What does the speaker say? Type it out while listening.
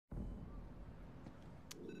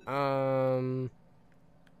I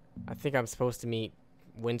think I'm supposed to meet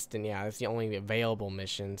Winston. Yeah, that's the only available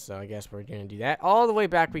mission, so I guess we're gonna do that. All the way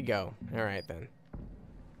back we go. Alright then.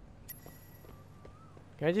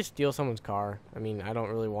 Can I just steal someone's car? I mean, I don't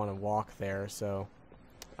really want to walk there, so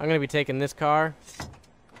I'm gonna be taking this car.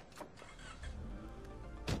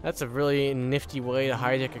 That's a really nifty way to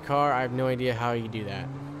hijack a car. I have no idea how you do that.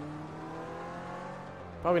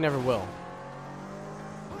 Probably never will.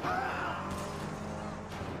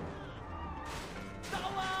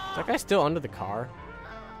 Is that guy still under the car?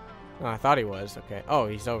 Oh, I thought he was. Okay. Oh,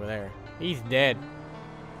 he's over there. He's dead.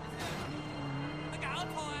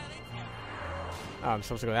 Oh, I'm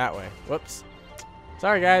supposed to go that way. Whoops.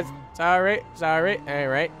 Sorry, guys. Sorry. Sorry.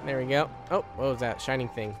 Alright. There we go. Oh, what was that? Shining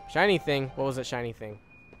thing. Shiny thing. What was that shiny thing?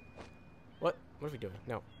 What? What are we doing?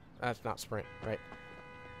 No. That's not sprint. Right.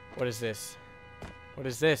 What is this? What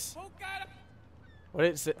is this? What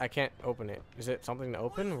is it? I can't open it. Is it something to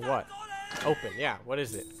open or what? Open. Yeah. What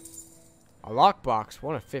is it? A lockbox.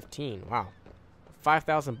 1 of 15. Wow.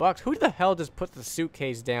 5,000 bucks. Who the hell just put the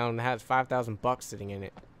suitcase down and has 5,000 bucks sitting in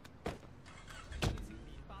it?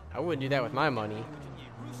 I wouldn't do that with my money.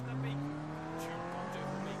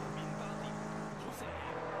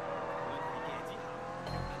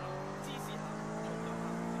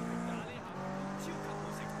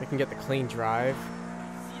 We can get the clean drive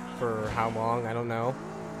for how long? I don't know.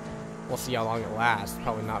 We'll see how long it lasts.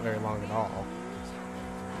 Probably not very long at all.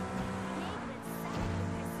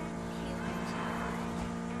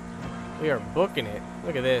 We are booking it.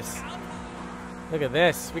 Look at this. Look at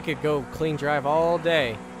this. We could go clean drive all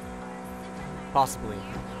day. Possibly.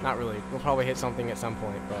 Not really. We'll probably hit something at some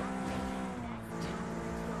point, but...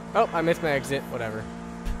 Oh, I missed my exit. Whatever.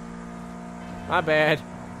 My bad.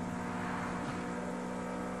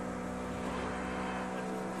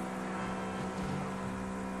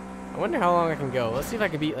 I wonder how long I can go. Let's see if I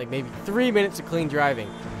can beat like maybe 3 minutes of clean driving.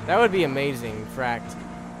 That would be amazing, in fact.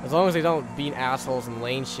 As long as they don't beat assholes and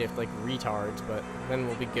lane shift like retards, but then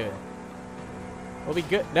we'll be good. We'll be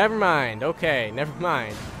good. Never mind. Okay, never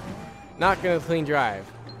mind. Not gonna clean drive.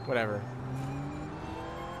 Whatever.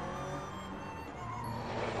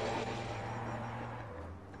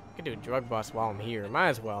 I could do a drug bust while I'm here. Might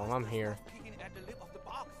as well. I'm here.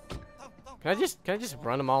 Can I just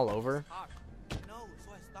run them all over?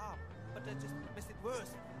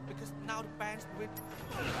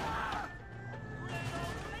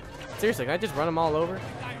 Seriously, can I just run them all over?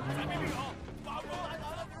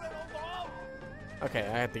 Okay,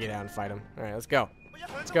 I have to get out and fight them. Alright, let's go.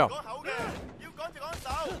 Let's go.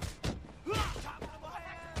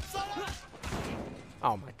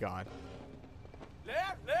 Oh my god.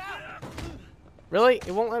 Really?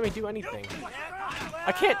 It won't let me do anything.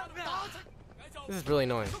 I can't. This is really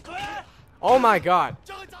annoying. Oh my god.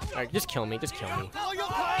 Alright, just kill me. Just kill me.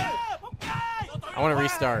 I want to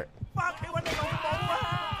restart.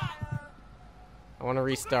 I want to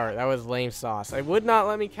restart. That was lame sauce. I would not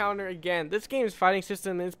let me counter again. This game's fighting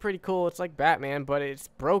system is pretty cool. It's like Batman, but it's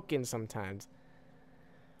broken sometimes.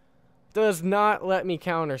 Does not let me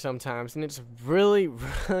counter sometimes, and it's really,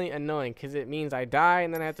 really annoying because it means I die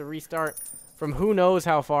and then I have to restart from who knows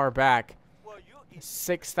how far back.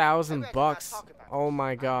 6,000 bucks. Oh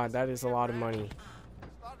my god, that is a lot of money.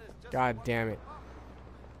 God damn it.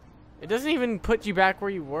 It doesn't even put you back where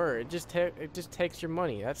you were. It just takes your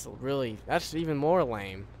money. That's even more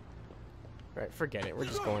lame. Right, forget it. We're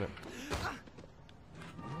just going to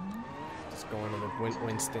the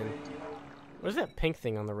Winston. What is that pink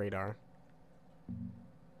thing on the radar?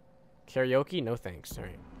 Karaoke? No thanks. All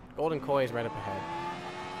right. Golden Koi is right up ahead.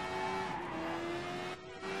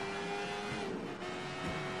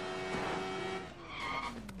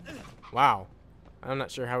 Wow. I'm not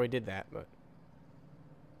sure how we did that, but...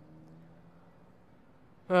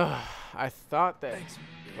 I thought that... Thanks.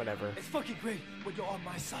 Whatever. It's fucking great when you're on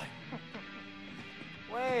my side.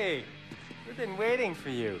 Wait, we've been waiting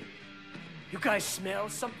for you. You guys smell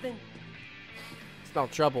something? Smell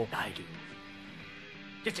trouble. I do.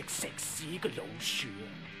 一直食屎嘅老鼠.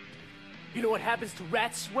 You know what happens to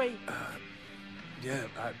rats, Sway? Yeah,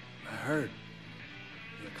 I heard.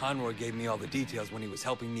 Yeah, Conroy gave me all the details when he was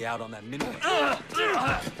helping me out on that midway.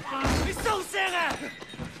 你收聲啊!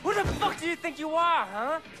 Who the fuck do you think you are,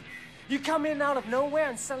 huh? You come in out of nowhere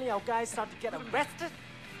and suddenly our guys start to get arrested?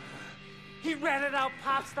 He ratted out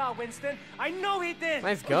pop star Winston. I know he did.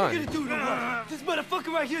 Nice gun. What are you gonna do to him? This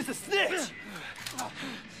motherfucker right here is a snitch.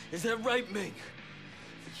 Is that right, Ming?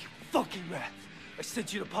 You fucking rat. I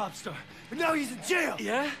sent you to pop star, and now he's in jail.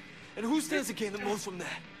 Yeah? And who stands to gain the most from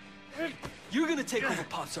that? You're gonna take over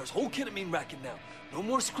Popstar's whole ketamine racket now. No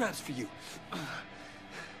more scraps for you.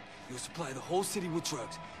 You'll supply the whole city with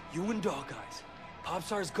drugs. You and Dogeyes.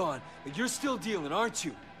 Popstar's gone, but you're still dealing, aren't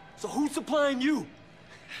you? So who's supplying you?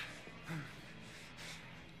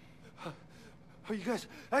 Are you guys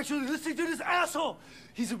actually listening to this asshole?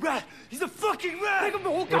 He's a rat. He's a fucking rat.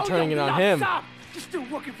 We're turning it on him. You're still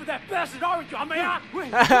working for that bastard, aren't you? I mean,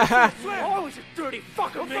 wait. Always a dirty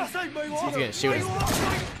fucker, man. He's gonna shoot us.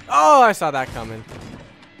 Oh, I saw that coming.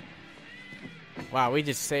 Wow, we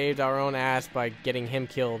just saved our own ass by getting him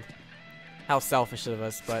killed. How selfish of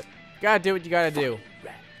us, but you gotta do what you gotta do.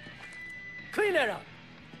 Clean that up.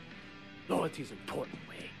 Loyalty's important,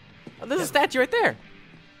 Wade. Oh, there's a statue right there.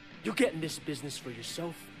 You get in this business for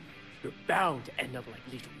yourself, you're bound to end up like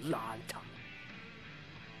little Lanta.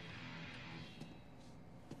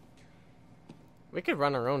 We could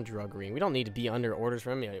run our own drug ring. We don't need to be under orders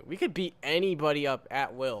from anybody. We could beat anybody up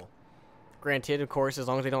at will. Granted, of course, as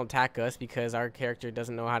long as they don't attack us, because our character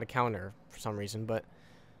doesn't know how to counter for some reason. But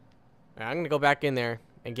I'm gonna go back in there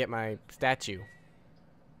and get my statue.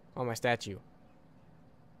 Oh, my statue.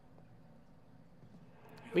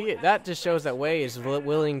 That just shows that Wei is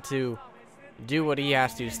willing to do what he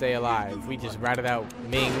has to stay alive. We just ratted out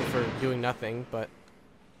Ming for doing nothing, but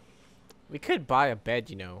we could buy a bed,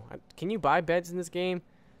 you know. Can you buy beds in this game?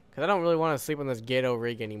 Because I don't really want to sleep on this ghetto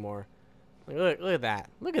rig anymore. Like, look at that.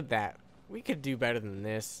 Look at that. We could do better than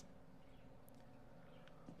this.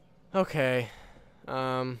 Okay.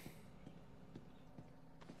 Go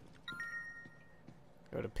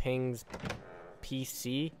to Ping's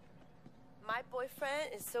PC. My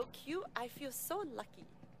boyfriend is so cute, I feel so lucky.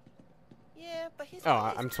 Yeah, but he's...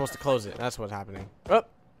 Oh, I'm supposed to close it. That's what's happening. Oh!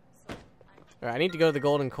 Alright, I need to go to the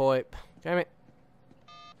Golden Koi. Damn it.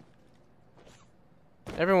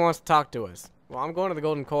 Everyone wants to talk to us. Well, I'm going to the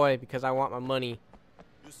Golden Koi because I want my money.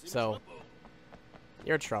 So,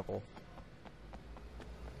 you're trouble.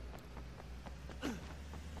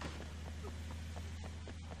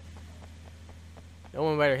 No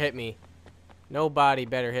one better hit me. Nobody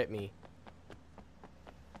better hit me.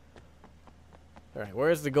 Alright,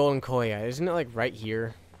 where's the Golden Koi at? Isn't it like right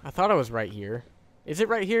here? I thought it was right here. Is it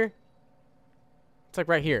right here? It's like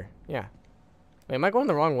right here. Yeah. Wait, am I going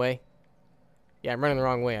the wrong way? Yeah, I'm running the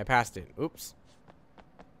wrong way. I passed it. Oops.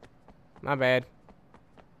 My bad.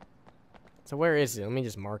 So where is it? Let me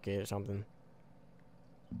just mark it or something.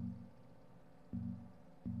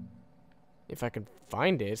 If I could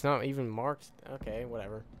find it. It's not even marked. Okay,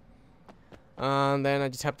 whatever. Then I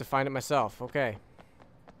just have to find it myself. Okay.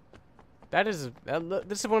 This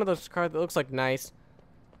is one of those cards that looks like nice.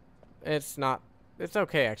 It's not. It's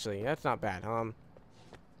okay, actually. That's not bad.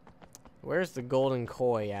 Where's the Golden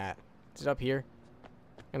Koi at? Is it up here?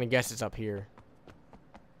 I'm gonna guess it's up here.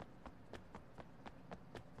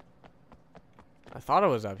 I thought it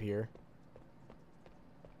was up here.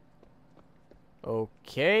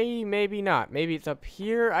 Okay, maybe not. Maybe it's up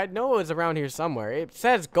here. I know it was around here somewhere. It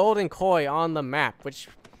says Golden Koi on the map, which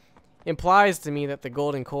implies to me that the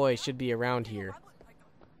Golden Koi should be around here.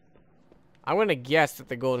 I'm gonna guess that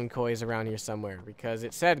the Golden Koi is around here somewhere because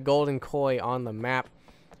it said Golden Koi on the map.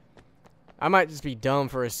 I might just be dumb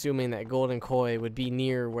for assuming that Golden Koi would be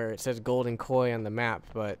near where it says Golden Koi on the map,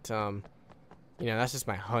 but you know, that's just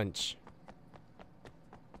my hunch.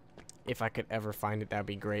 If I could ever find it, that'd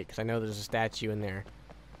be great because I know there's a statue in there.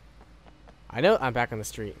 I know I'm back on the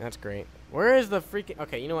street. That's great. Where is the freaking...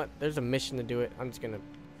 Okay, you know what? There's a mission to do it. I'm just gonna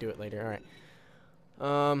do it later. All right.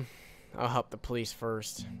 I'll help the police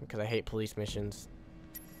first because I hate police missions.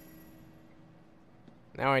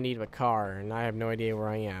 Now I need a car, and I have no idea where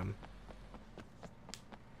I am.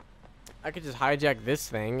 I could just hijack this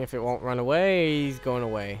thing. If it won't run away, he's going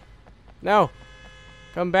away. No!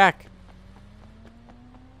 Come back!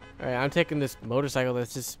 Alright, I'm taking this motorcycle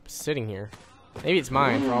that's just sitting here. Maybe it's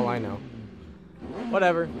mine, for all I know.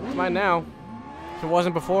 Whatever. It's mine now. If it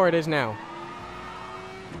wasn't before, it is now.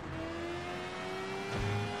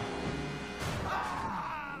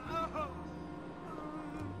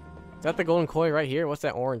 Is that the Golden Koi right here? What's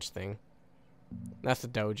that orange thing? That's the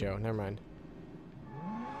dojo. Never mind.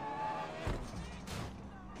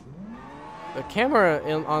 The camera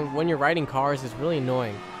on when you're riding cars is really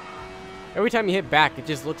annoying. Every time you hit back, it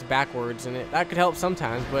just looks backwards, and that could help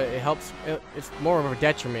sometimes, but it helps. It's more of a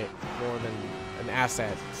detriment more than an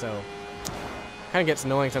asset. So, kind of gets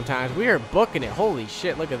annoying sometimes. We are booking it. Holy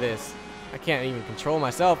shit! Look at this. I can't even control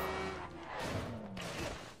myself.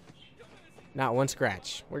 Not one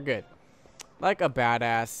scratch. We're good. Like a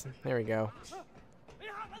badass. There we go.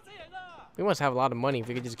 We must have a lot of money if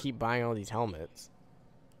we could just keep buying all these helmets.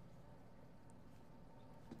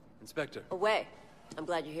 Inspector. Away. I'm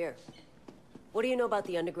glad you're here. What do you know about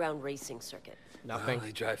the underground racing circuit? Nothing. Well,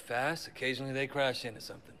 they drive fast. Occasionally they crash into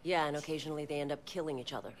something. Yeah, and occasionally they end up killing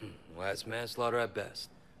each other. Well, that's manslaughter at best.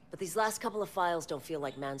 But these last couple of files don't feel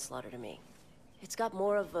like manslaughter to me. It's got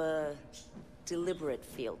more of a deliberate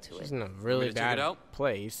feel to She's it. in a really to check it bad out?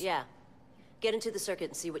 place. Yeah. Get into the circuit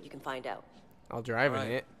and see what you can find out. I'll drive All in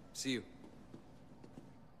right. it. See you.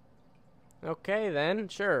 Okay then,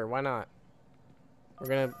 sure, why not? We're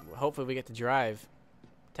gonna hopefully we get to drive.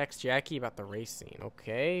 Text Jackie about the race scene.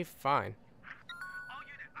 Okay, fine.